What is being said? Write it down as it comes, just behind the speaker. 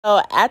So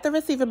after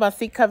receiving my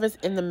seat covers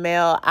in the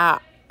mail,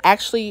 I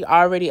actually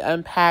already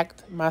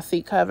unpacked my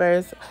seat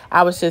covers.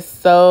 I was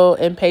just so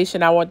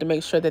impatient. I wanted to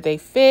make sure that they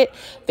fit.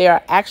 They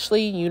are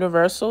actually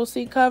universal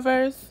seat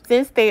covers.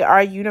 Since they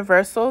are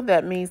universal,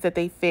 that means that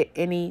they fit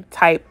any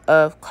type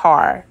of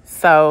car.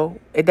 So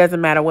it doesn't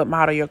matter what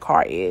model your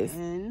car is.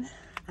 And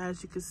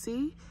as you can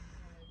see,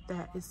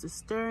 that is the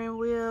steering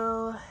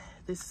wheel.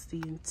 This is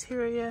the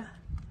interior.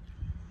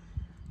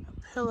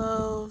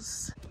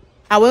 Pillows.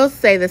 I will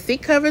say the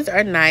seat covers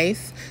are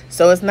nice,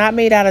 so it's not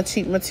made out of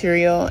cheap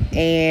material,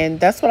 and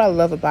that's what I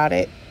love about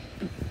it.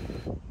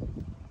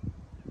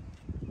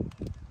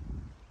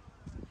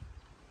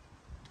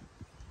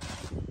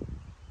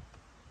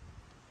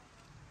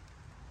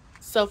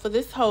 So for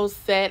this whole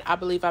set, I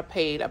believe I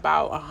paid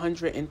about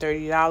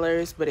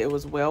 $130, but it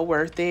was well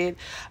worth it.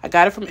 I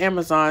got it from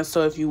Amazon,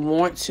 so if you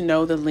want to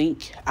know the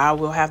link, I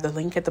will have the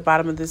link at the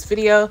bottom of this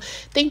video.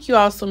 Thank you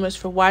all so much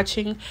for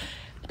watching.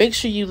 Make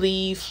sure you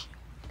leave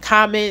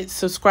comments,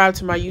 subscribe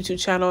to my YouTube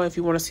channel if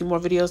you want to see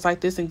more videos like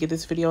this, and give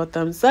this video a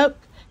thumbs up.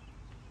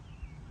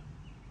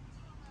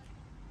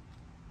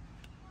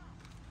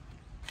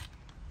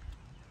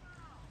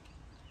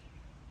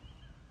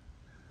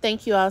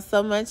 Thank you all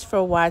so much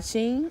for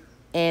watching,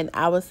 and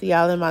I will see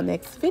y'all in my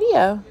next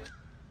video.